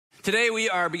Today we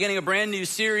are beginning a brand new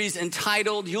series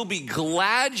entitled, You'll Be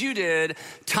Glad You Did,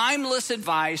 Timeless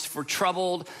Advice for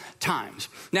Troubled Times.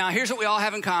 Now, here's what we all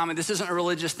have in common. This isn't a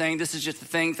religious thing. This is just a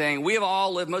thing. We have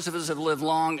all lived, most of us have lived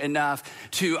long enough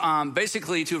to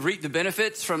basically to reap the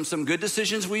benefits from some good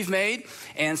decisions we've made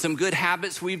and some good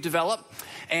habits we've developed.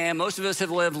 And most of us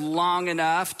have lived long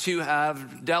enough to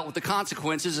have dealt with the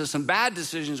consequences of some bad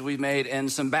decisions we've made and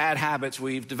some bad habits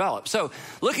we've developed. So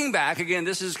looking back, again,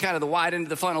 this is kind of the wide end of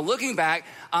the funnel. Looking back,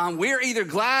 we're either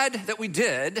glad that we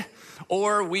did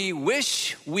or we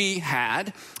wish we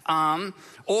had,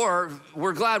 or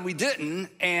we're glad we didn't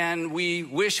and we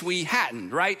wish we hadn't,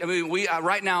 right? I mean,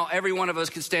 right now, every one of us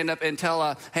could stand up and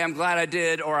tell, hey, I'm glad I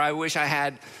did or I wish I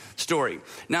had story.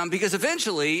 Now, because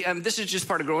eventually, this is just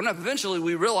part of growing up, eventually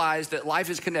we realize that life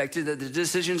is connected, that the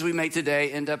decisions we make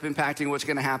today end up impacting what's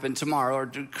going to happen tomorrow or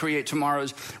to create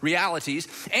tomorrow's realities.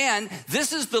 And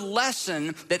this is the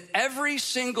lesson that every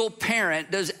single parent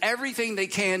does everything they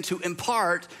can to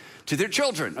impart to their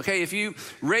children. Okay, if you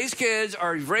raise kids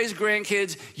or you've raised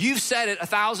grandkids, you've said it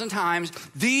 1,000 times,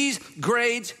 these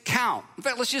grades count. In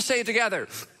fact, let's just say it together.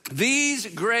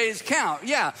 These grades count.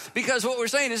 Yeah, because what we're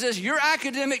saying is this, your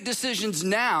academic decisions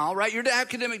now, right? Your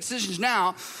academic decisions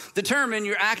now determine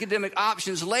your academic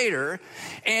options later,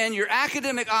 and your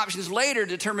academic options later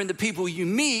determine the people you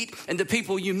meet, and the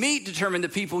people you meet determine the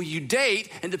people you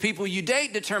date, and the people you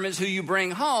date determines who you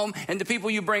bring home, and the people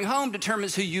you bring home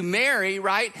determines who you marry,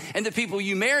 right? And the people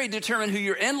you marry determine who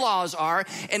your in-laws are,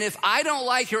 and if I don't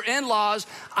like your in-laws,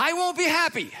 I won't be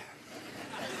happy.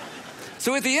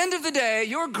 So at the end of the day,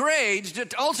 your grades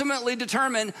ultimately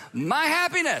determine my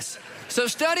happiness. So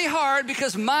study hard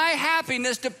because my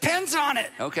happiness depends on it.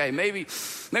 Okay, maybe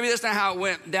that's not how it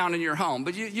went down in your home,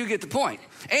 but you get the point.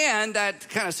 And that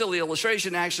kind of silly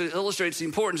illustration actually illustrates the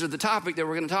importance of the topic that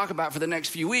we're going to talk about for the next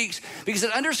few weeks because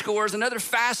it underscores another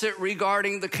facet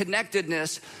regarding the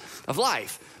connectedness of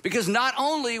life. Because not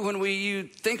only when you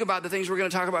think about the things we're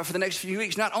going to talk about for the next few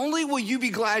weeks, not only will you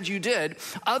be glad you did,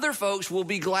 other folks will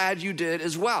be glad you did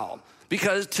as well.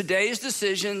 Because today's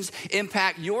decisions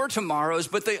impact your tomorrows,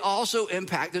 but they also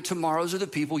impact the tomorrows of the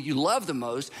people you love the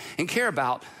most and care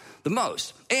about the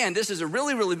most. And this is a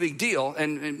really, really big deal.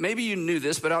 And maybe you knew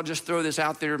this, but I'll just throw this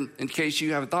out there in case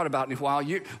you haven't thought about it in a while.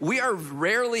 We are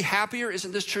rarely happier,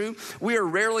 isn't this true? We are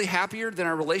rarely happier than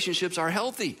our relationships are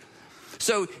healthy.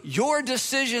 So your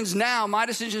decisions now, my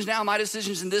decisions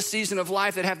in this season of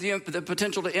life that have the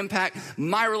potential to impact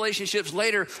my relationships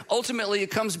later, ultimately it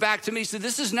comes back to me. So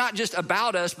this is not just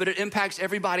about us, but it impacts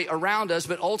everybody around us,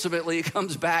 but ultimately it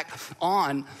comes back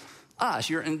on us.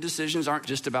 Your decisions aren't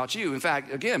just about you. In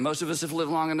fact, again, most of us have lived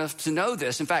long enough to know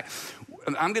this. In fact,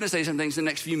 I'm going to say some things in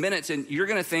the next few minutes, and you're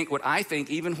going to think what I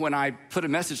think even when I put a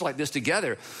message like this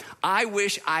together. I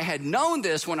wish I had known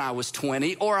this when I was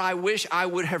 20, or I wish I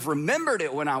would have remembered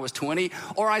it when I was 20,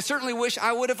 or I certainly wish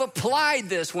I would have applied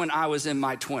this when I was in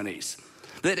my 20s.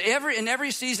 That in every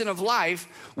season of life,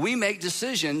 we make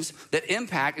decisions that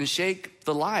impact and shape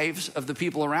the lives of the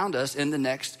people around us in the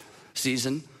next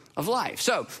season of life.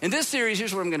 So in this series,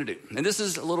 here's what I'm going to do. And this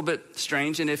is a little bit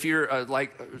strange. And if you're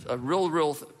like a real,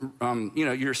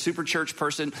 you're a super church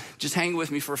person, just hang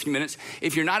with me for a few minutes.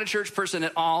 If you're not a church person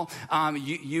at all,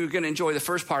 you're going to enjoy the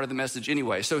first part of the message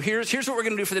anyway. So here's what we're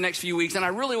going to do for the next few weeks. And I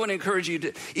really want to encourage you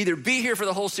to either be here for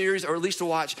the whole series or at least to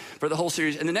watch for the whole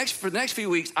series. And for the next few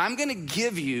weeks, I'm going to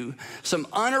give you some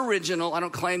unoriginal, I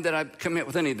don't claim that I commit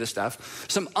with any of this stuff,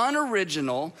 some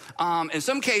unoriginal, in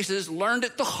some cases, learned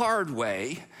it the hard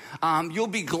way, you'll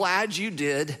be glad you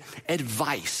did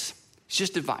advice. It's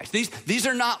just advice. These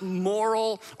are not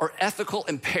moral or ethical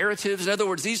imperatives. In other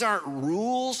words, these aren't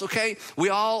rules, okay? We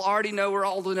all already know, we're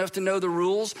old enough to know the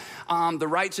rules, the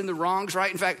rights and the wrongs,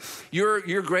 right? In fact,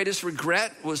 your greatest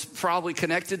regret was probably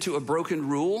connected to a broken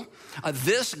rule.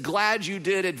 This glad you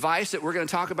did advice that we're going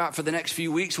to talk about for the next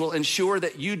few weeks will ensure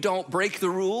that you don't break the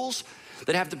rules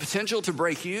that have the potential to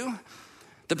break you,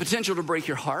 the potential to break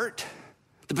your heart,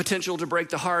 the potential to break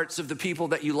the hearts of the people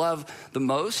that you love the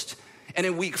most. And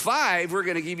in week 5, we're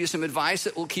going to give you some advice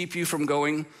that will keep you from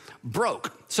going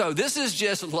broke. So this is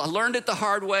just learned it the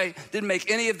hard way. Didn't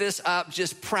make any of this up,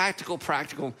 just practical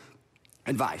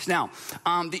advice. Now,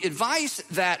 the advice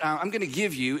that I'm going to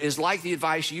give you is like the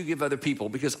advice you give other people,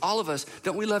 because all of us,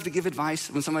 don't we love to give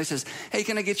advice? When somebody says, hey,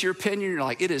 can I get your opinion? You're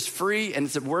like, it is free and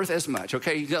it's worth as much,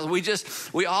 okay?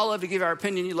 We all love to give our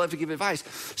opinion. You love to give advice.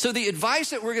 So the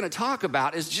advice that we're going to talk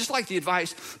about is just like the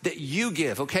advice that you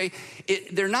give, okay?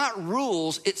 They're not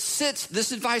rules.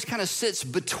 This advice kind of sits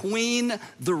between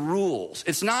the rules.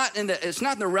 It's not in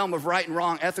the realm of right and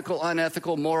wrong, ethical,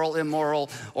 unethical, moral, immoral,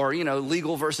 or,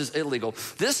 legal versus illegal.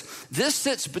 This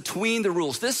sits between the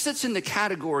rules. This sits in the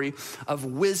category of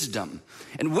wisdom.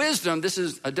 And wisdom, this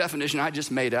is a definition I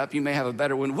just made up. You may have a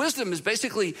better one. Wisdom is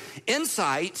basically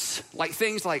insights, like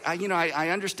things like, I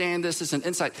understand this as an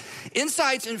insight.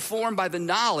 Insights informed by the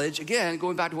knowledge, again,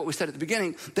 going back to what we said at the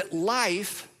beginning, that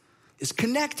life is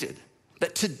connected,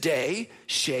 that today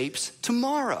shapes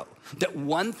tomorrow, that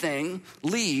one thing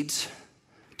leads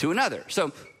to another.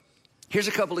 So here's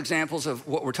a couple examples of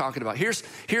what we're talking about. Here's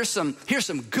some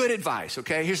good advice,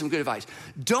 okay? Here's some good advice.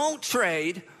 Don't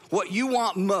trade what you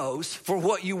want most for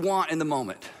what you want in the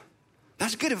moment.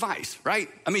 That's good advice, right?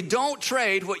 I mean, don't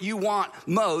trade what you want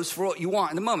most for what you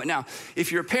want in the moment. Now,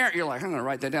 if you're a parent, you're like, I'm gonna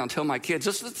write that down, tell my kids,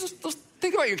 let's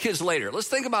think about your kids later. Let's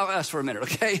think about us for a minute,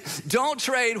 okay? Don't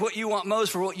trade what you want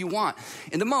most for what you want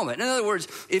in the moment. In other words,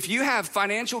 if you have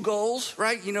financial goals,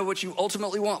 right? You know what you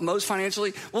ultimately want most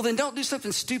financially, well, then don't do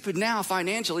something stupid now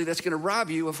financially that's gonna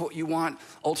rob you of what you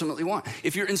ultimately want.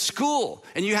 If you're in school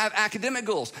and you have academic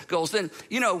goals, then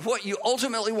you know what you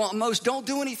ultimately want most, don't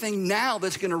do anything now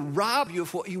that's gonna rob you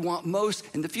of what you want most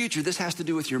in the future. This has to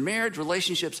do with your marriage,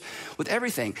 relationships, with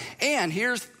everything. And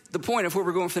here's the point of where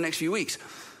we're going for the next few weeks.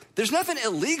 There's nothing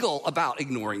illegal about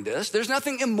ignoring this. There's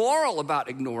nothing immoral about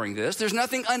ignoring this. There's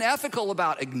nothing unethical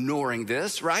about ignoring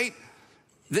this, right?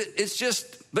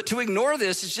 But to ignore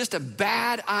this is just a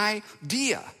bad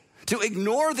idea. To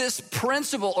ignore this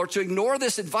principle or to ignore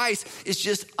this advice is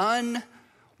just unwise.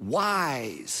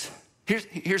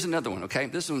 Here's another one, okay?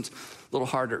 This one's a little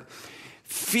harder.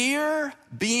 Fear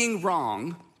being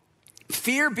wrong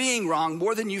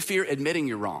more than you fear admitting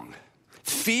you're wrong.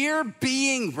 Fear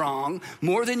being wrong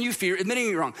more than you fear admitting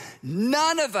you're wrong.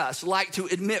 None of us like to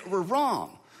admit we're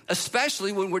wrong,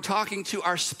 especially when we're talking to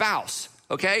our spouse,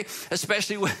 okay?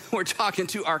 Especially when we're talking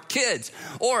to our kids.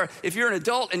 Or if you're an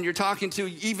adult and you're talking to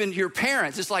even your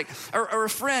parents, it's like, or a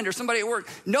friend or somebody at work.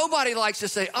 Nobody likes to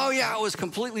say, oh yeah, I was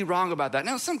completely wrong about that.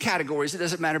 Now, in some categories, it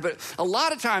doesn't matter, but a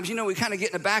lot of times, we kind of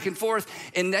get in a back and forth,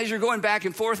 and as you're going back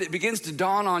and forth, it begins to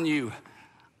dawn on you,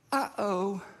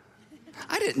 uh-oh.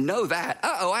 I didn't know that.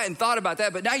 I hadn't thought about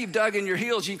that, but now you've dug in your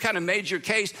heels, you've kind of made your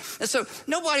case. And so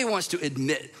nobody wants to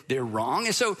admit they're wrong.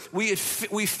 And so we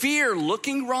fear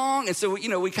looking wrong. And so,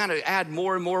 we kind of add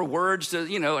more and more words to,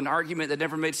 an argument that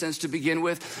never made sense to begin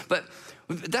with. But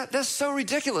that's so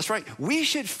ridiculous, right? We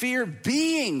should fear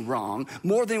being wrong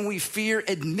more than we fear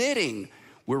admitting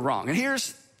we're wrong. And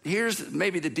here's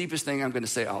maybe the deepest thing I'm going to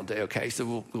say all day, okay?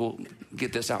 So we'll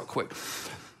get this out quick.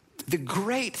 The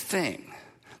great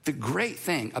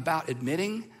thing about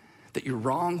admitting that you're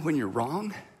wrong when you're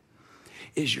wrong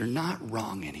is you're not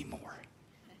wrong anymore.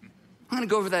 I'm gonna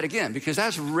go over that again because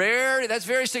that's rare, that's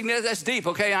very significant, that's deep,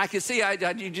 okay? And I can see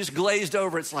you just glazed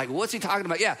over. It's like, what's he talking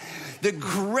about? Yeah, the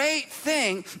great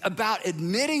thing about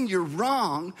admitting you're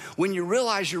wrong when you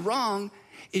realize you're wrong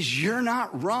is you're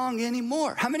not wrong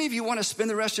anymore. How many of you want to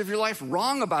spend the rest of your life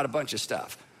wrong about a bunch of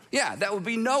stuff? Yeah, that would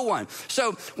be no one.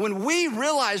 So when we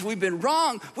realize we've been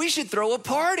wrong, we should throw a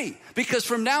party because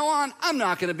from now on, I'm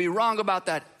not going to be wrong about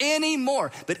that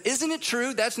anymore. But isn't it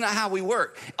true? That's not how we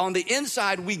work. On the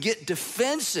inside, we get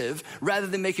defensive rather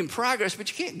than making progress, but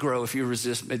you can't grow if you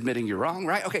resist admitting you're wrong,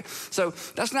 right? Okay, so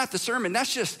that's not the sermon.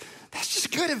 That's just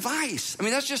good advice. I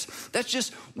mean, that's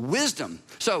just wisdom.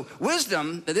 So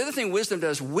wisdom, the other thing wisdom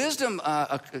does, wisdom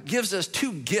gives us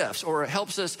two gifts or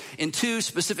helps us in two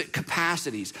specific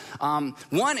capacities.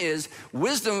 One is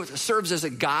wisdom serves as a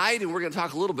guide, and we're going to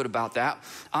talk a little bit about that.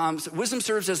 So wisdom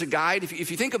serves as a guide.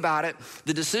 If you think about it,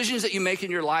 the decisions that you make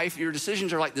in your life, your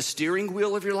decisions are like the steering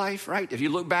wheel of your life, right? If you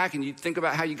look back and you think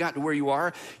about how you got to where you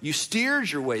are, you steered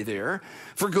your way there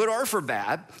for good or for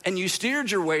bad, and you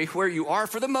steered your way where you are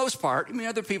for the most part. I mean,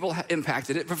 other people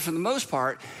impacted it, but for the most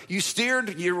part, you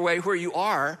steered your way where you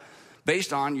are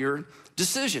based on your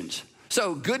decisions.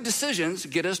 So good decisions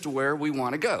get us to where we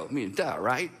want to go. I mean, duh,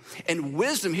 right? And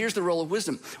wisdom, here's the role of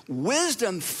wisdom.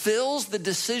 Wisdom fills the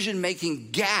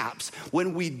decision-making gaps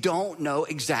when we don't know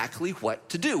exactly what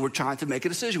to do. We're trying to make a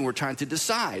decision. We're trying to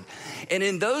decide. And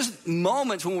in those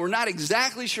moments when we're not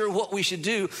exactly sure what we should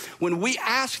do, when we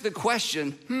ask the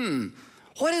question,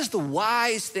 what is the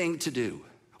wise thing to do?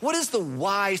 What is the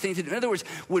wise thing to do? In other words,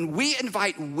 when we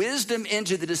invite wisdom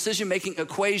into the decision-making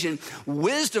equation,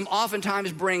 wisdom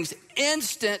oftentimes brings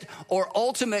instant or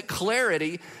ultimate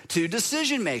clarity to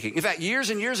decision-making. In fact, years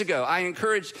and years ago, I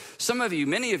encouraged some of you,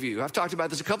 many of you, I've talked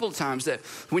about this a couple of times, that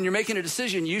when you're making a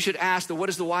decision, you should ask what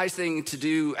is the wise thing to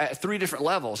do at 3 different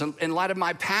levels. And in light of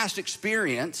my past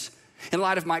experience, in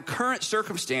light of my current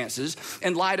circumstances,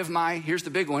 in light of my, here's the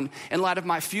big one, in light of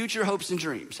my future hopes and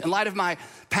dreams, in light of my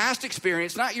past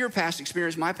experience, not your past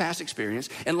experience, my past experience,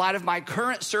 in light of my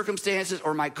current circumstances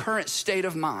or my current state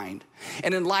of mind,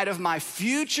 and in light of my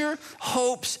future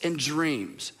hopes and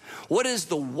dreams, what is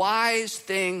the wise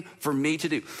thing for me to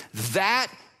do? That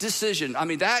decision,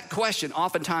 that question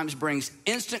oftentimes brings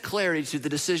instant clarity to the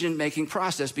decision-making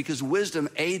process because wisdom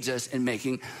aids us in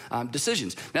making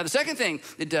decisions. Now, the second thing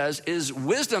it does is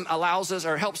wisdom allows us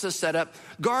or helps us set up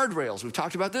guardrails. We've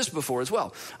talked about this before as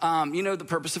well. The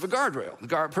purpose of a guardrail.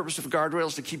 The purpose of a guardrail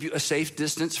is to keep you a safe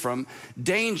distance from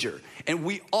danger. And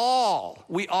we all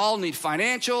need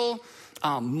financial,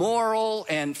 moral,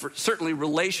 and certainly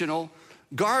relational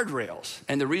guardrails.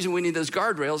 And the reason we need those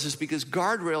guardrails is because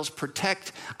guardrails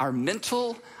protect our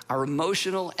mental, our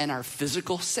emotional, and our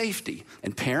physical safety.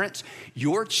 And parents,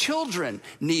 your children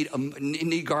need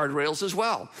guardrails as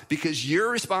well, because your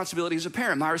responsibility as a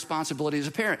parent, my responsibility as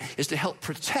a parent, is to help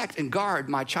protect and guard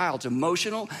my child's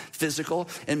emotional, physical,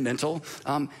 and mental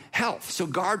health. So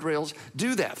guardrails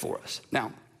do that for us.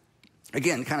 Now,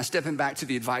 again, kind of stepping back to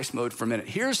the advice mode for a minute.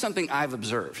 Here's something I've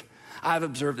observed. I've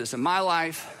observed this in my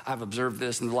life. I've observed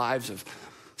this in the lives of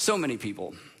so many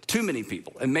people, too many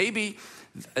people. And maybe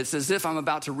it's as if I'm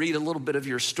about to read a little bit of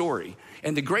your story.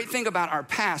 And the great thing about our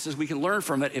past is we can learn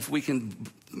from it if we can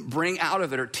bring out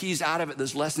of it or tease out of it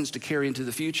those lessons to carry into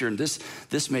the future. And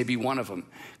this may be one of them.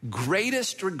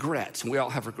 Greatest regrets, and we all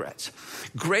have regrets.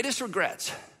 Greatest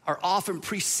regrets are often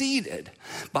preceded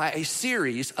by a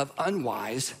series of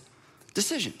unwise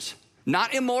decisions.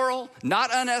 Not immoral,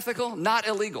 not unethical, not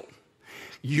illegal.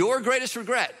 Your greatest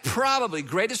regrets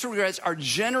are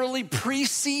generally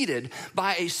preceded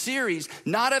by a series,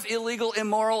 not of illegal,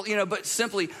 immoral, but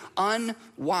simply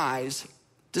unwise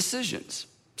decisions.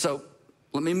 So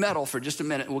let me meddle for just a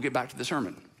minute and we'll get back to the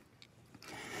sermon.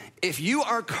 If you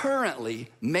are currently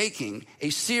making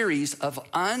a series of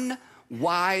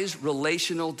unwise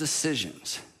relational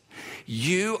decisions,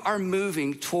 you are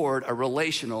moving toward a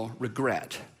relational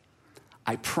regret.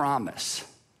 I promise.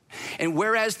 And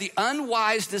whereas the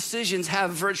unwise decisions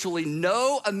have virtually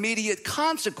no immediate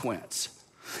consequence,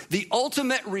 the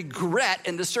ultimate regret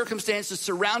and the circumstances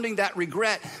surrounding that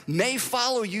regret may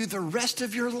follow you the rest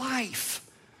of your life.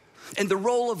 And the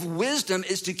role of wisdom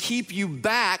is to keep you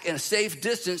back in a safe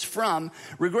distance from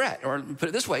regret. Or put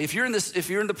it this way, if you're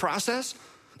in the process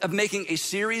of making a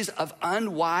series of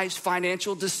unwise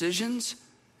financial decisions,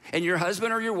 and your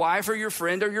husband or your wife or your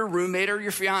friend or your roommate or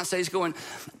your fiance is going,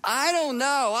 I don't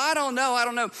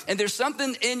know. And there's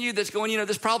something in you that's going,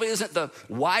 this probably isn't the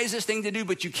wisest thing to do,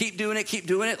 but you keep doing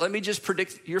it. Let me just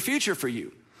predict your future for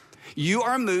you. You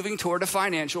are moving toward a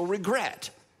financial regret.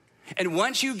 And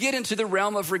once you get into the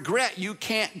realm of regret, you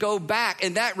can't go back.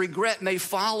 And that regret may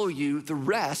follow you the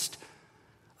rest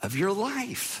of your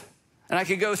life. And I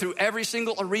could go through every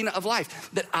single arena of life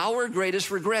that our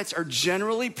greatest regrets are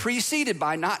generally preceded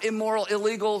by not immoral,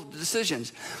 illegal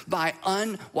decisions, by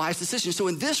unwise decisions. So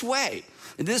in this way,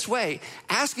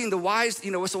 asking the wise,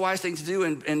 what's the wise thing to do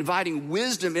and inviting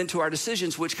wisdom into our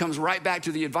decisions, which comes right back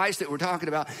to the advice that we're talking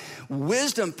about.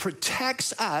 Wisdom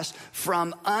protects us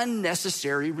from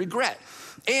unnecessary regret.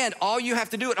 And all you have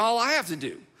to do and all I have to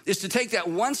do is to take that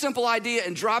one simple idea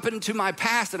and drop it into my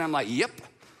past. And I'm like, yep.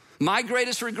 My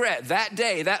greatest regret, that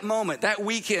day, that moment, that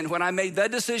weekend when I made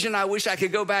that decision I wish I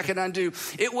could go back and undo,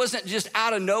 it wasn't just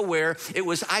out of nowhere. It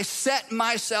was I set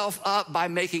myself up by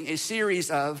making a series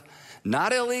of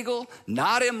not illegal,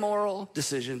 not immoral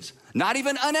decisions, not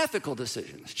even unethical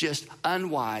decisions, just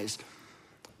unwise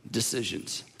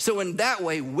decisions. So in that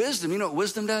way, wisdom, you know what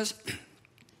wisdom does?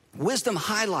 Wisdom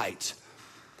highlights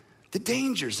the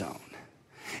danger zone.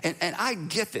 And I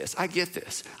get this.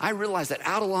 I realize that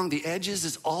out along the edges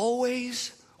is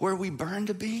always where we burn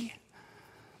to be.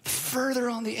 The further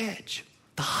on the edge,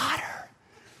 the hotter,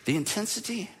 the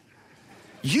intensity.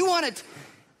 You want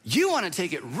to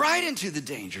take it right into the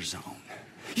danger zone.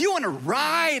 You want to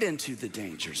ride into the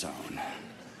danger zone.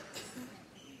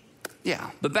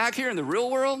 Yeah, but back here in the real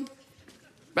world,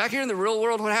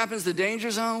 what happens? The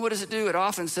danger zone, what does it do? It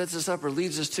often sets us up or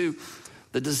leads us to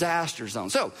the disaster zone.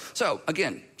 So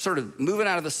again, sort of moving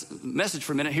out of this message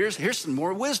for a minute, here's some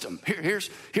more wisdom. Here's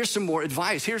some more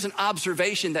advice. Here's an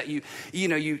observation that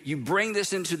you bring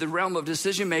this into the realm of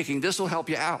decision making. This will help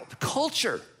you out.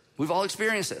 Culture, we've all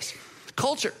experienced this.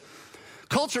 Culture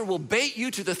will bait you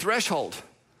to the threshold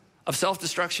of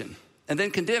self-destruction and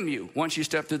then condemn you once you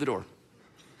step through the door.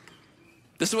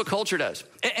 This is what culture does.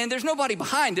 And there's nobody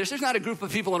behind this. There's not a group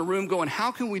of people in a room going,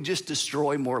 how can we just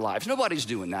destroy more lives? Nobody's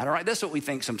doing that, all right? That's what we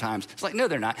think sometimes. It's like, no,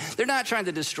 they're not. They're not trying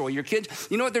to destroy your kids.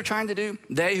 You know what they're trying to do?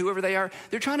 They, whoever they are,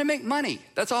 they're trying to make money.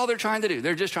 That's all they're trying to do.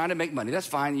 They're just trying to make money. That's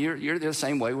fine. You're the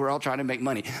same way. We're all trying to make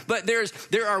money. But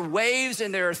there are waves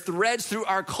and there are threads through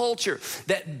our culture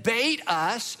that bait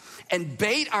us and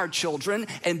bait our children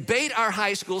and bait our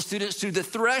high school students to the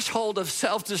threshold of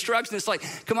self-destruction. It's like,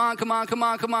 come on.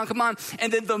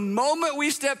 And then the moment we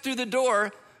step through the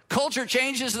door, culture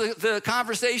changes the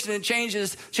conversation and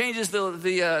changes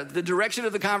the direction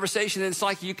of the conversation. And it's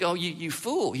like, you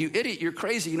fool, you idiot, you're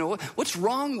crazy. You know, what's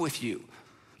wrong with you?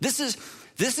 This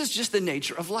is just the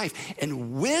nature of life.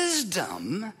 And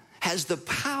wisdom has the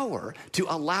power to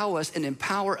allow us and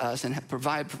empower us and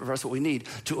provide for us what we need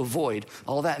to avoid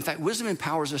all of that. In fact, wisdom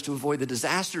empowers us to avoid the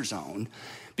disaster zone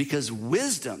because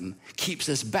wisdom keeps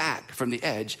us back from the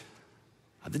edge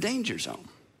of the danger zone.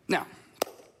 Now,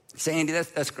 Sandy,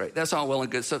 that's great. That's all well and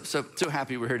good. So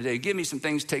happy we're here today. Give me some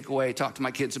things to take away, talk to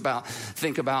my kids about,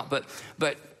 think about. But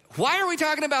why are we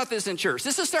talking about this in church?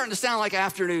 This is starting to sound like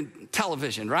afternoon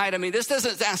television, right? I mean, this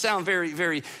doesn't sound very,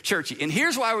 very churchy. And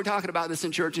here's why we're talking about this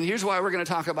in church, and here's why we're going to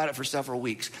talk about it for several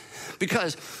weeks.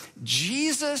 Because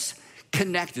Jesus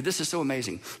connected, this is so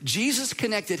amazing. Jesus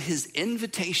connected his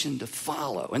invitation to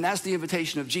follow. And that's the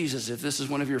invitation of Jesus. If this is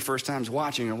one of your first times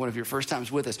watching or one of your first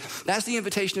times with us, that's the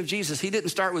invitation of Jesus. He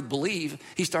didn't start with believe,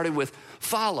 he started with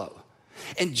follow.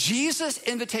 And Jesus'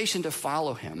 invitation to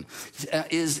follow him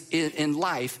Jesus'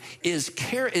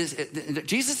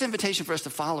 invitation for us to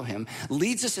follow him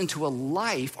leads us into a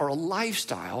life or a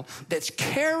lifestyle that's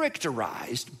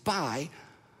characterized by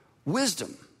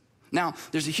wisdom. Now,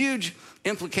 there's a huge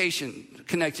implication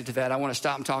connected to that I want to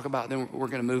stop and talk about, then we're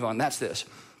going to move on. That's this.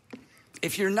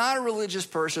 If you're not a religious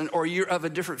person or you're of a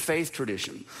different faith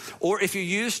tradition, or if you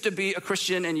used to be a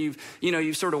Christian and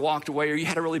you've sort of walked away or you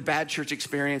had a really bad church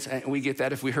experience, and we get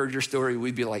that. If we heard your story,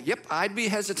 we'd be like, yep, I'd be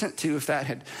hesitant too if that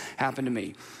had happened to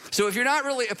me. So if you're not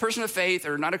really a person of faith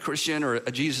or not a Christian or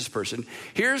a Jesus person,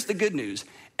 here's the good news.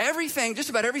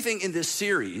 Just about everything in this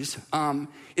series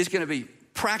is going to be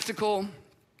practical,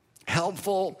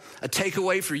 helpful, a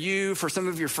takeaway for you, for some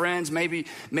of your friends,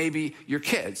 maybe your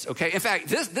kids, okay? In fact,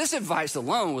 this advice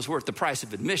alone was worth the price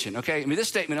of admission, okay? I mean, this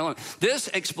statement alone, this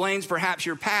explains perhaps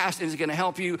your past and is gonna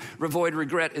help you avoid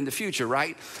regret in the future,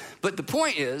 right? But the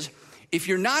point is, if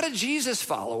you're not a Jesus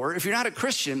follower, if you're not a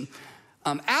Christian,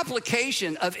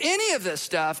 application of any of this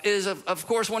stuff is, of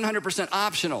course, 100%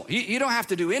 optional. You don't have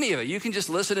to do any of it. You can just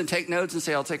listen and take notes and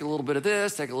say, I'll take a little bit of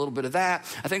this, take a little bit of that.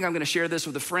 I think I'm going to share this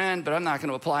with a friend, but I'm not going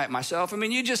to apply it myself. I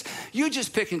mean, you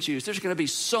just pick and choose. There's going to be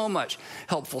so much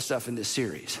helpful stuff in this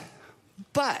series.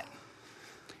 But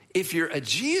if you're a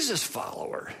Jesus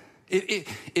follower,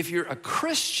 if you're a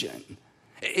Christian,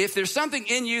 if there's something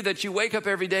in you that you wake up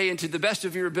every day and to the best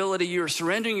of your ability, you're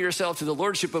surrendering yourself to the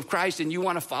Lordship of Christ and you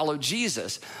want to follow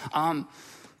Jesus,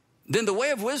 then the way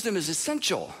of wisdom is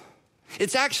essential.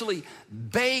 It's actually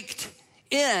baked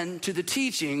into the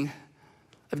teaching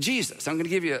of Jesus. I'm going to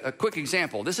give you a quick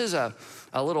example. This is a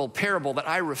little parable that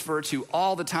I refer to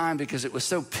all the time because it was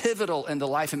so pivotal in the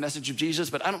life and message of Jesus,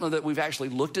 but I don't know that we've actually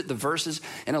looked at the verses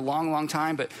in a long, long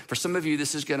time. But for some of you,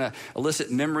 this is going to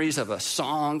elicit memories of a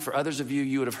song. For others of you,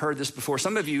 you would have heard this before.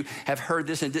 Some of you have heard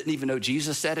this and didn't even know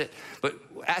Jesus said it. But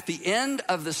at the end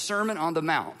of the Sermon on the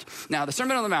Mount, now the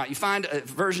Sermon on the Mount, you find a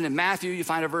version in Matthew, you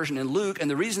find a version in Luke,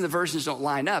 and the reason the versions don't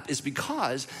line up is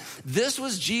because this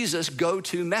was Jesus'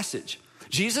 go-to message.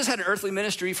 Jesus had an earthly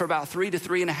ministry for about 3 to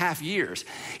 3.5 years.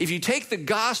 If you take the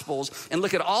Gospels and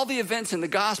look at all the events in the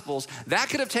Gospels, that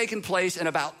could have taken place in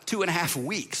about 2.5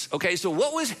 weeks. Okay, so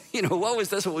what was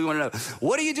this? What we want to know.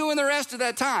 What are you doing the rest of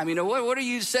that time? What are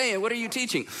you saying? What are you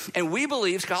teaching? And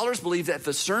scholars believe that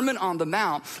the Sermon on the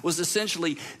Mount was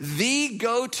essentially the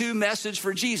go-to message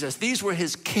for Jesus. These were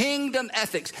his kingdom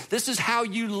ethics. This is how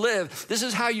you live. This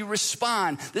is how you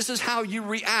respond. This is how you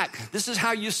react. This is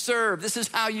how you serve. This is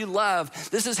how you love.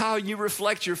 This is how you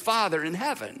reflect your Father in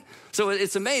heaven. So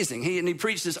it's amazing. He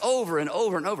preached this over and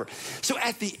over and over. So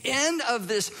at the end of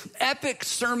this epic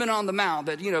Sermon on the Mount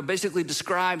that, basically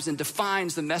describes and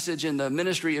defines the message and the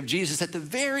ministry of Jesus, at the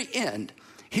very end,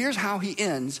 here's how he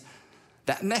ends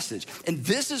that message. And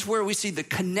this is where we see the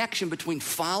connection between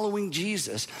following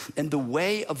Jesus and the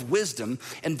way of wisdom.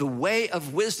 And the way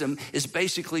of wisdom is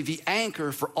basically the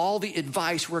anchor for all the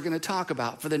advice we're going to talk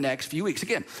about for the next few weeks.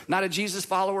 Again, not a Jesus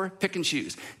follower, pick and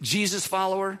choose. Jesus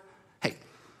follower, hey,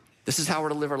 this is how we're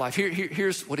to live our life.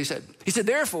 Here's what he said. He said,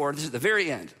 therefore, this is the very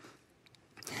end.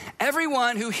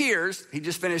 Everyone who hears, he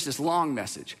just finished this long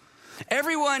message.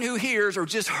 Everyone who hears or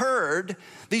just heard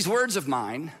these words of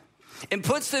mine and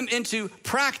puts them into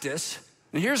practice,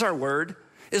 and here's our word,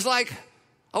 is like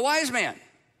a wise man.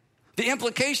 The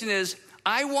implication is,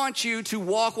 I want you to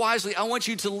walk wisely. I want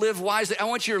you to live wisely. I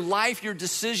want your life, your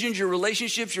decisions, your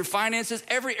relationships, your finances,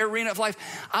 every arena of life,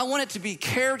 I want it to be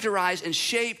characterized and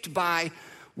shaped by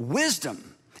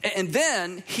wisdom. And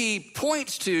then he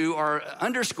points to or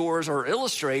underscores or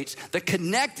illustrates the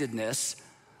connectedness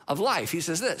of life. He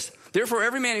says this, therefore,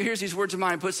 every man who hears these words of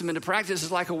mine and puts them into practice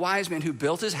is like a wise man who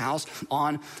built his house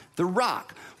on the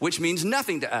rock, which means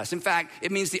nothing to us. In fact,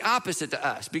 it means the opposite to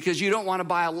us because you don't want to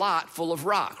buy a lot full of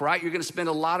rock, right? You're going to spend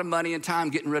a lot of money and time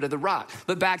getting rid of the rock.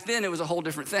 But back then, it was a whole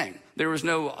different thing. There were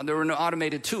no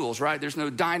automated tools, right? There's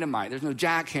no dynamite. There's no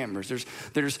jackhammers.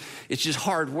 It's just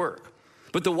hard work.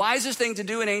 But the wisest thing to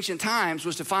do in ancient times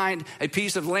was to find a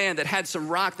piece of land that had some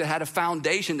rock that had a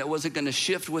foundation that wasn't going to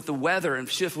shift with the weather and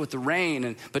shift with the rain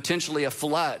and potentially a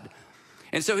flood.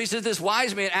 And so he says this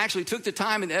wise man actually took the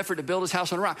time and the effort to build his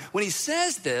house on a rock. When he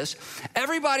says this,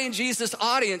 everybody in Jesus'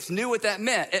 audience knew what that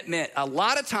meant. It meant a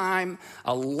lot of time,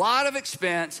 a lot of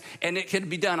expense, and it could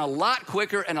be done a lot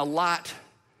quicker and a lot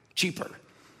cheaper.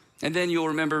 And then you'll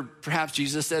remember perhaps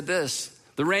Jesus said this.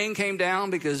 The rain came down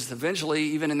because eventually,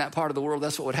 even in that part of the world,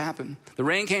 that's what would happen. The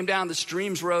rain came down, the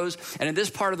streams rose, and in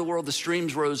this part of the world, the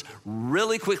streams rose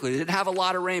really quickly. They didn't have a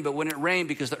lot of rain, but when it rained,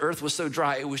 because the earth was so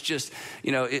dry, it was just,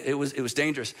 it was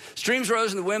dangerous. Streams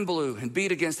rose and the wind blew and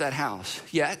beat against that house,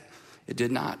 yet it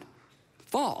did not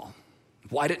fall.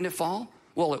 Why didn't it fall?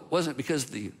 Well, it wasn't because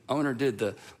the owner did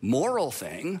the moral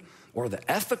thing or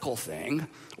the ethical thing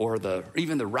or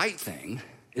even the right thing.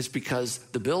 It's because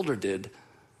the builder did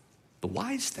the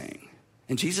wise thing.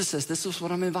 And Jesus says, this is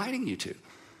what I'm inviting you to.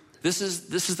 This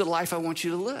is the life I want you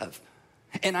to live.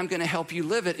 And I'm going to help you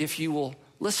live it if you will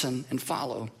listen and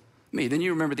follow me. Then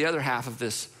you remember the other half of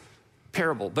this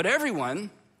parable. But everyone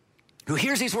who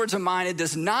hears these words of mine and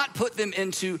does not put them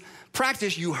into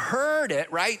practice, you heard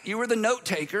it, right? You were the note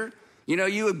taker.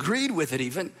 You agreed with it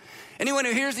even. Anyone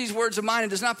who hears these words of mine and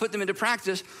does not put them into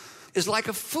practice is like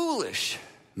a foolish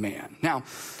man. Now,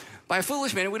 by a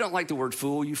foolish man, we don't like the word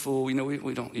fool, you fool, we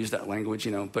don't use that language,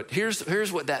 but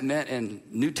here's what that meant in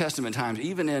New Testament times,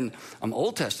 even in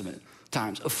Old Testament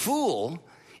times. A fool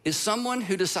is someone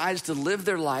who decides to live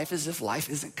their life as if life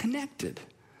isn't connected,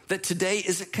 that today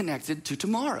isn't connected to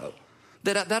tomorrow,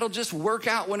 that'll just work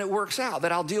out when it works out,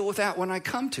 that I'll deal with that when I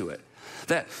come to it.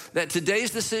 That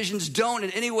today's decisions don't in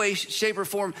any way, shape, or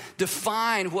form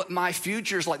define what my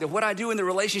future is like. That what I do in the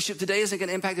relationship today isn't going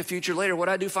to impact the future later. What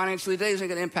I do financially today isn't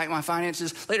going to impact my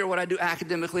finances later. What I do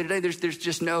academically today, there's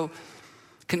just no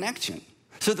connection.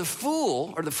 So the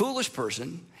fool or the foolish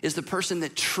person is the person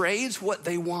that trades what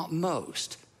they want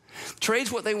most.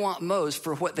 Trades what they want most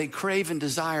for what they crave and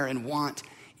desire and want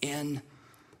in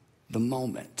the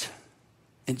moment.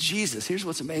 And Jesus, here's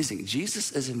what's amazing.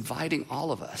 Jesus is inviting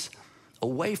all of us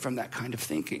away from that kind of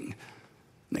thinking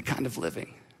and that kind of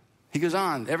living. He goes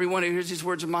on, everyone who hears these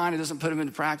words of mine and doesn't put them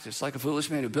into practice, like a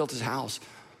foolish man who built his house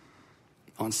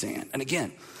on sand. And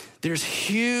again, there's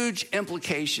huge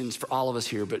implications for all of us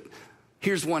here, but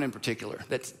here's one in particular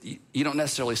that you don't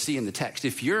necessarily see in the text.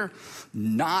 If you're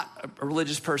not a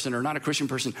religious person or not a Christian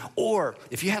person, or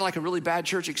if you had like a really bad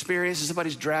church experience and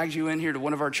somebody's dragged you in here to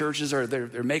one of our churches, or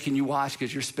they're making you watch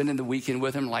because you're spending the weekend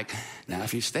with them, like, now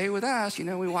if you stay with us,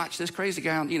 we watch this crazy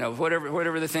guy,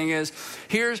 whatever the thing is.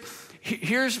 Here's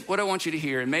what I want you to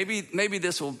hear, and maybe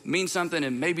this will mean something,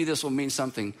 and maybe this will mean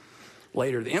something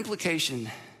later. The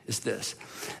implication is this,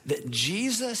 that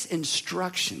Jesus'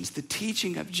 instructions, the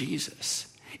teaching of Jesus,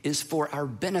 is for our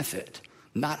benefit,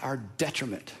 not our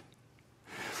detriment.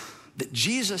 That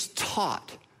Jesus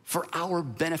taught for our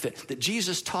benefit, that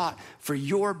Jesus taught for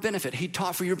your benefit. He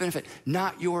taught for your benefit,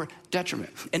 not your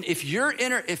detriment. And if your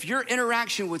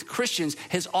interaction with Christians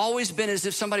has always been as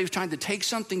if somebody was trying to take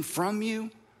something from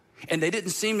you, and they didn't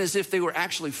seem as if they were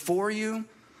actually for you,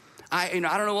 I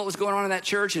don't know what was going on in that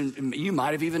church, and you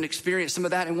might have even experienced some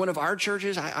of that in one of our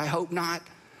churches. I hope not.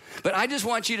 But I just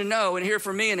want you to know and hear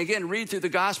from me, and again, read through the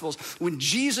Gospels. When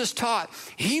Jesus taught,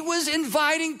 he was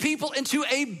inviting people into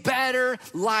a better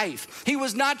life. He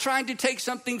was not trying to take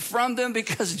something from them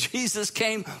because Jesus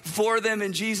came for them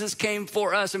and Jesus came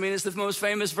for us. I mean, it's the most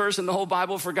famous verse in the whole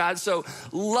Bible. For God so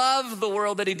loved the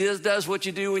world that he does what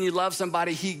you do when you love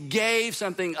somebody. He gave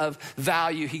something of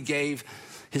value. He gave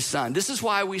his son. This is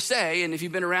why we say, and if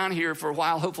you've been around here for a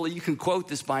while, hopefully you can quote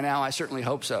this by now. I certainly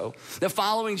hope so. That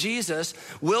following Jesus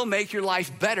will make your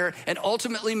life better and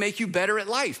ultimately make you better at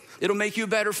life. It'll make you a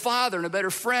better father and a better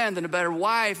friend and a better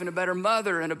wife and a better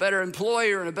mother and a better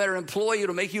employer and a better employee.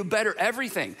 It'll make you better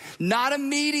everything. Not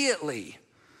immediately,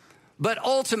 but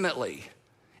ultimately.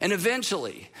 and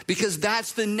eventually, because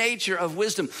that's the nature of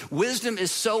wisdom. Wisdom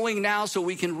is sowing now so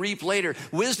we can reap later.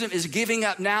 Wisdom is giving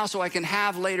up now so I can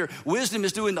have later. Wisdom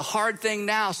is doing the hard thing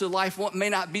now so life may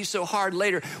not be so hard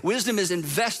later. Wisdom is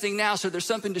investing now so there's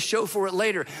something to show for it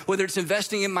later, whether it's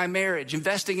investing in my marriage,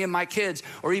 investing in my kids,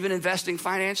 or even investing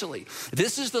financially.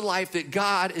 This is the life that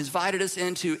God invited us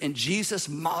into, and Jesus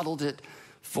modeled it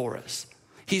for us.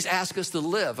 He's asked us to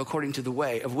live according to the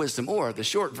way of wisdom, or the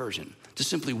short version, to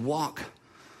simply walk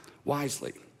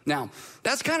wisely. Now,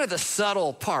 that's kind of the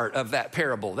subtle part of that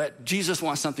parable, that Jesus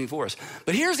wants something for us.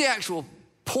 But here's the actual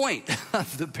point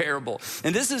of the parable,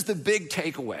 and this is the big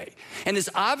takeaway. And as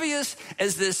obvious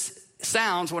as this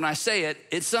sounds when I say it,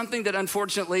 it's something that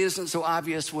unfortunately isn't so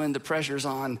obvious when the pressure's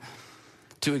on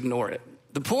to ignore it.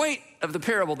 The point of the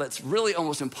parable that's really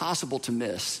almost impossible to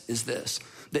miss is this,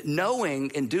 that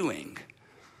knowing and doing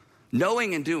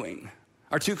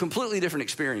are two completely different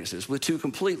experiences with two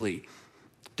completely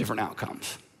different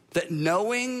outcomes. That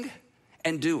knowing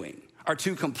and doing are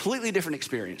two completely different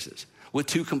experiences with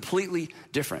two completely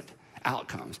different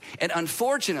outcomes. And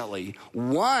unfortunately,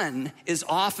 one is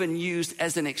often used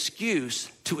as an excuse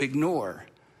to ignore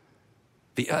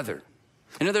the other.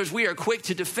 In other words, we are quick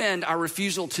to defend our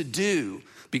refusal to do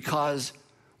because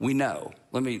we know.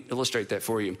 Let me illustrate that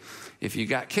for you. If you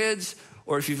got kids,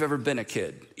 or if you've ever been a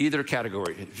kid, either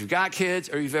category. If you've got kids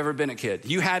or you've ever been a kid,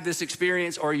 you had this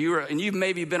experience, or you've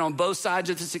maybe been on both sides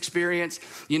of this experience.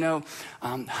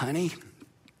 Honey,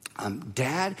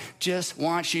 Dad just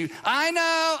wants you. I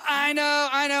know.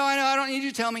 I don't need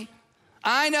you to tell me.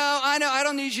 I know. I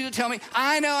don't need you to tell me.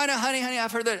 I know, honey,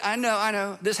 I've heard that. I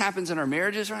know. This happens in our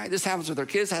marriages, right? This happens with our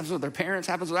kids, happens with our parents,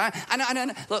 happens with, I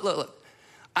know. Look.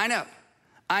 I know.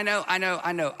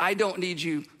 I don't need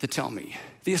you to tell me.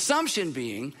 The assumption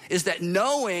being is that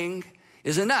knowing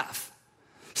is enough.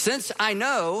 Since I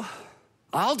know,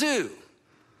 I'll do.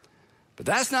 But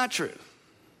that's not true,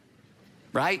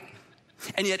 right?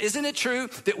 And yet, isn't it true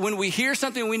that when we hear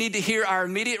something we need to hear, our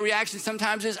immediate reaction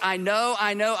sometimes is, I know.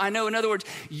 In other words,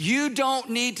 you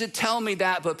don't need to tell me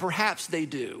that, but perhaps they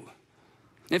do.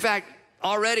 In fact,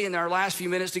 already in our last few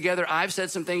minutes together, I've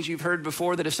said some things you've heard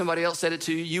before that if somebody else said it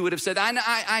to you, you would have said, I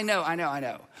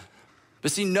know.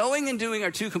 But see, knowing and doing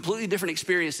are two completely different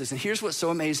experiences. And here's what's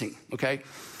so amazing, okay?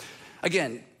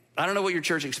 Again, I don't know what your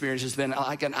church experience has been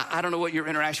like, and I don't know what your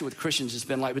interaction with Christians has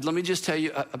been like, but let me just tell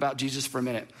you about Jesus for a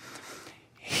minute.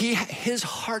 His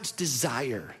heart's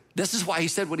desire, this is why he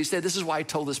said what he said, this is why he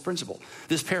told this parable.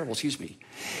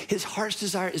 His heart's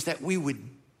desire is that we would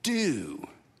do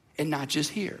and not just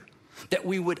hear. That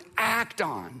we would act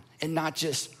on and not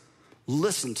just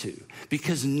listen to.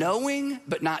 Because knowing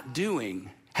but not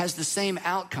doing has the same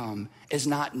outcome as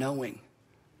not knowing.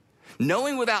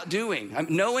 Knowing without doing,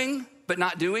 knowing but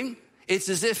not doing, it's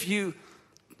as if you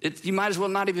might as well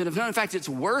not even have known. In fact, it's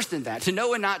worse than that. To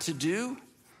know and not to do,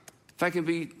 if I can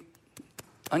be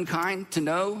unkind, to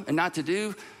know and not to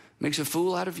do makes a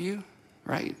fool out of you,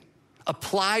 right?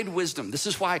 Applied wisdom. This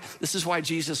is why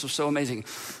Jesus was so amazing.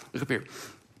 Look up here.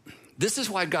 This is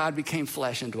why God became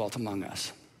flesh and dwelt among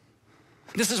us.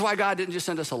 This is why God didn't just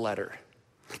send us a letter.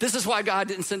 This is why God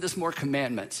didn't send us more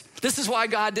commandments. This is why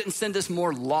God didn't send us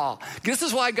more law. This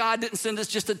is why God didn't send us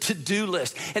just a to-do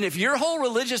list. And if your whole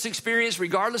religious experience,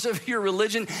 regardless of your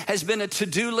religion, has been a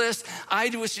to-do list, I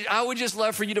would just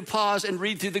love for you to pause and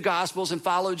read through the Gospels and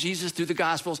follow Jesus through the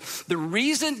Gospels. The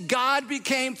reason God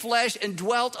became flesh and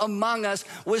dwelt among us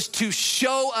was to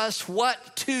show us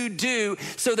what to do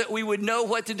so that we would know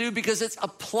what to do, because it's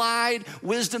applied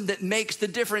wisdom that makes the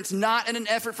difference, not in an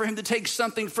effort for him to take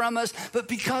something from us, but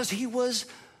because he was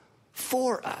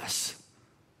for us.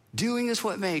 Doing is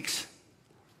what makes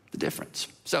the difference.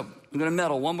 So I'm going to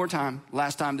meddle one more time.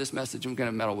 Last time this message, I'm going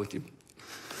to meddle with you.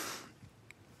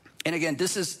 And again,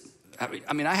 this is,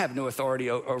 I have no authority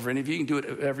over any of you. You can do it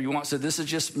whatever you want. So this is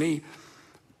just me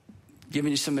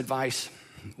giving you some advice.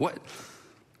 What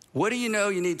do you know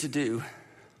you need to do,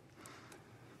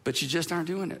 but you just aren't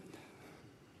doing it?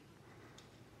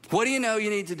 What do you know you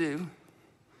need to do,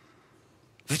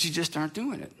 but you just aren't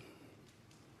doing it?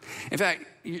 In fact,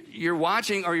 you're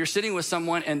watching or you're sitting with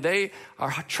someone and they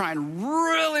are trying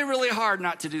really, really hard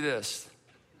not to do this.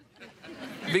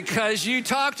 Because you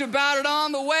talked about it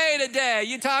on the way today.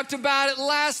 You talked about it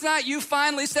last night. You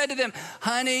finally said to them,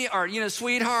 honey, or,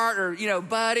 sweetheart, or,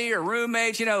 buddy, or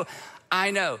roommate,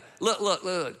 I know.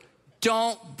 Look.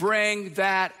 Don't bring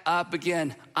that up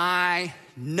again. I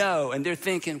know. And they're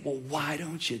thinking, well, why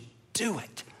don't you do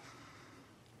it?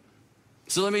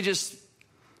 So let me just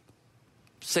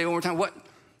say one more time,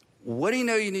 what do you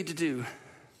know you need to do?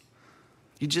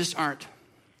 You just aren't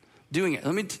doing it.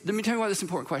 Let me tell you why this is an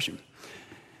important question.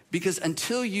 Because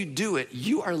until you do it,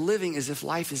 you are living as if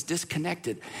life is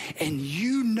disconnected. And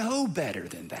you know better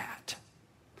than that.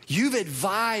 You've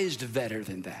advised better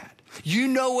than that. You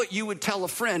know what you would tell a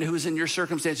friend who is in your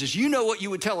circumstances. You know what you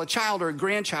would tell a child or a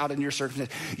grandchild in your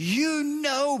circumstances. You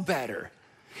know better.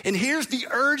 And here's the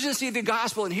urgency of the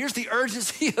gospel, and here's the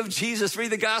urgency of Jesus.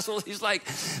 Read the gospel. He's like,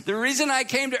 the reason I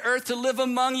came to earth to live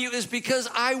among you is because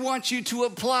I want you to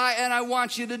apply and I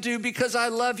want you to do because I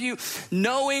love you.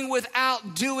 Knowing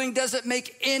without doing doesn't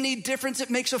make any difference. It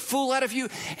makes a fool out of you.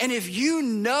 And if you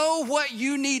know what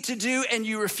you need to do and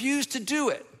you refuse to do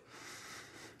it,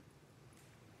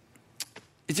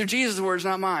 these are Jesus' words,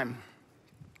 not mine.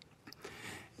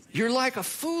 You're like a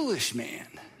foolish man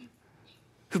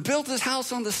who built his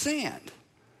house on the sand,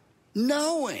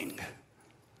 knowing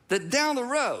that down the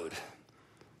road,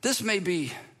 this may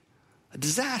be a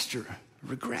disaster,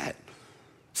 regret.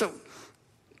 So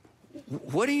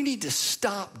what do you need to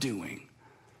stop doing?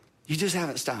 You just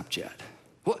haven't stopped yet.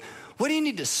 What do you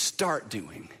need to start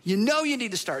doing? You know you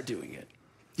need to start doing it.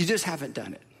 You just haven't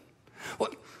done it.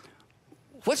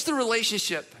 What's the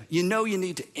relationship you know you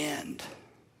need to end,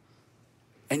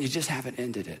 and you just haven't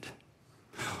ended it?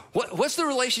 What's the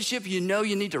relationship you know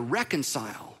you need to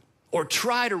reconcile or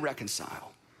try to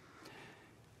reconcile,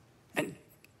 and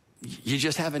you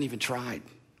just haven't even tried?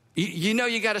 You know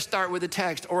you got to start with a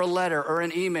text or a letter or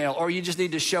an email, or you just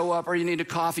need to show up, or you need a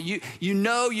coffee. You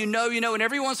know, and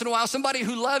every once in a while somebody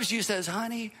who loves you says,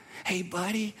 honey, hey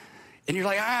buddy, and you're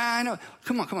like, I know.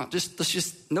 Come on. Let's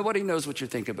just, nobody knows what you're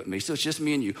thinking but me, so it's just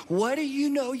me and you. What do you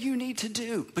know you need to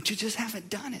do, but you just haven't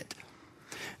done it?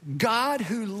 God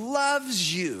who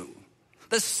loves you,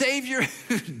 the Savior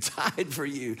who died for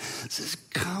you, says,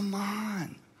 come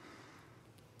on,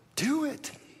 do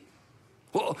it.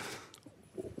 Well,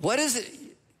 what is it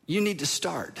you need to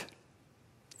start?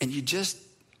 And you just,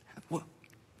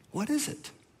 what is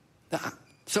it?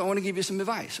 So I want to give you some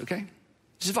advice, okay?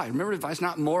 Just advice. Remember, advice,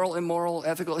 not moral, immoral,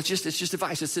 ethical. It's just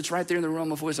advice. It sits right there in the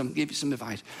realm of wisdom. I'll give you some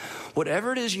advice.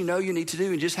 Whatever it is you know you need to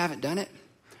do and just haven't done it,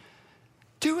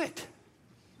 do it.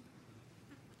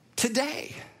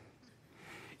 Today,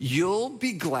 you'll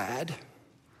be glad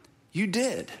you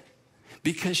did,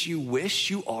 because you wish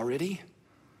you already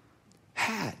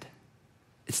had.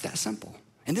 It's that simple.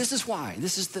 And this is why,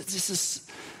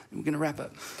 we're gonna wrap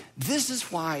up. This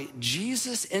is why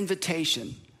Jesus'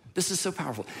 invitation, this is so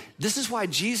powerful. This is why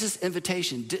Jesus'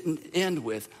 invitation didn't end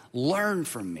with, learn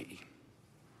from me.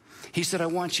 He said, I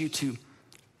want you to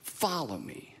follow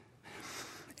me.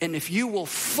 And if you will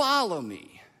follow me,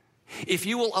 if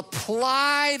you will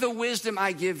apply the wisdom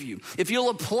I give you, if you'll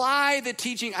apply the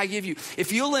teaching I give you,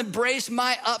 if you'll embrace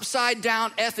my upside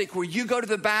down ethic where you go to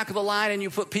the back of the line and you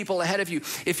put people ahead of you,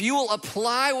 if you will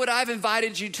apply what I've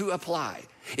invited you to apply,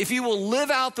 if you will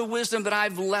live out the wisdom that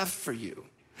I've left for you,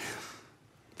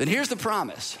 then here's the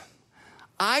promise.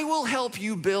 I will help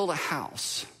you build a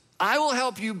house. I will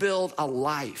help you build a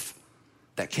life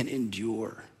that can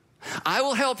endure. I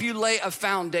will help you lay a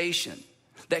foundation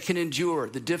that can endure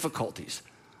the difficulties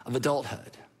of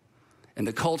adulthood and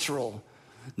the cultural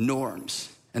norms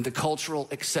and the cultural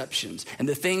exceptions and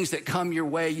the things that come your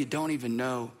way you don't even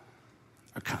know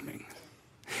are coming.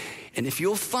 And if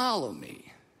you'll follow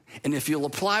me, and if you'll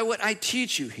apply what I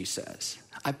teach you, he says,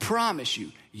 I promise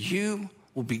you, you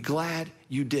will be glad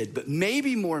you did. But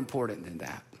maybe more important than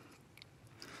that,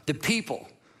 the people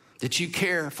that you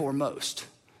care for most,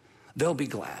 they'll be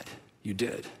glad you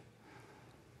did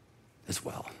as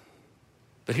well.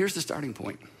 But here's the starting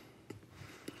point.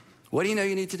 What do you know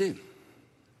you need to do?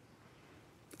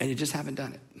 And you just haven't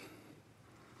done it.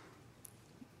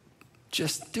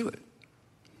 Just do it.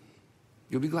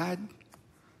 You'll be glad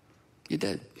you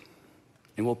did.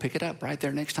 And we'll pick it up right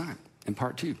there next time in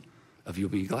part 2 of You'll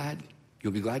Be Glad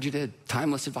You Did.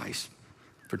 Timeless advice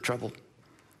for troubled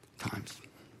times.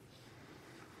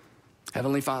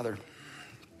 Heavenly Father,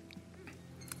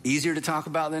 easier to talk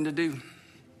about than to do.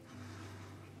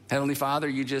 Heavenly Father,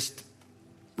 you just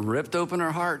ripped open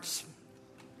our hearts,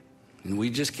 and we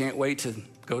just can't wait to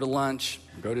go to lunch,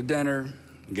 go to dinner,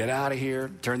 get out of here,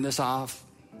 turn this off,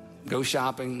 go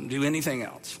shopping, do anything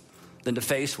else than to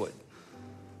face what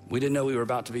we didn't know we were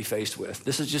about to be faced with.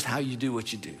 This is just how you do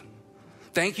what you do.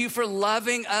 Thank you for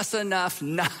loving us enough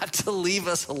not to leave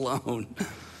us alone.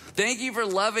 Thank you for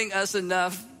loving us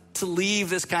enough to leave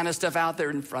this kind of stuff out there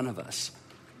in front of us.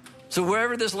 So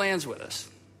wherever this lands with us,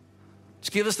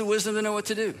 just give us the wisdom to know what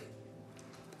to do.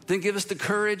 Then give us the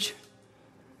courage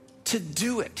to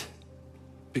do it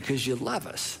because you love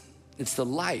us. It's the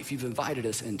life you've invited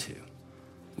us into.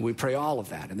 And we pray all of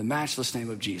that in the matchless name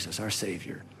of Jesus, our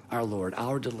Savior, our Lord,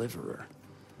 our deliverer.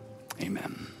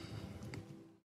 Amen.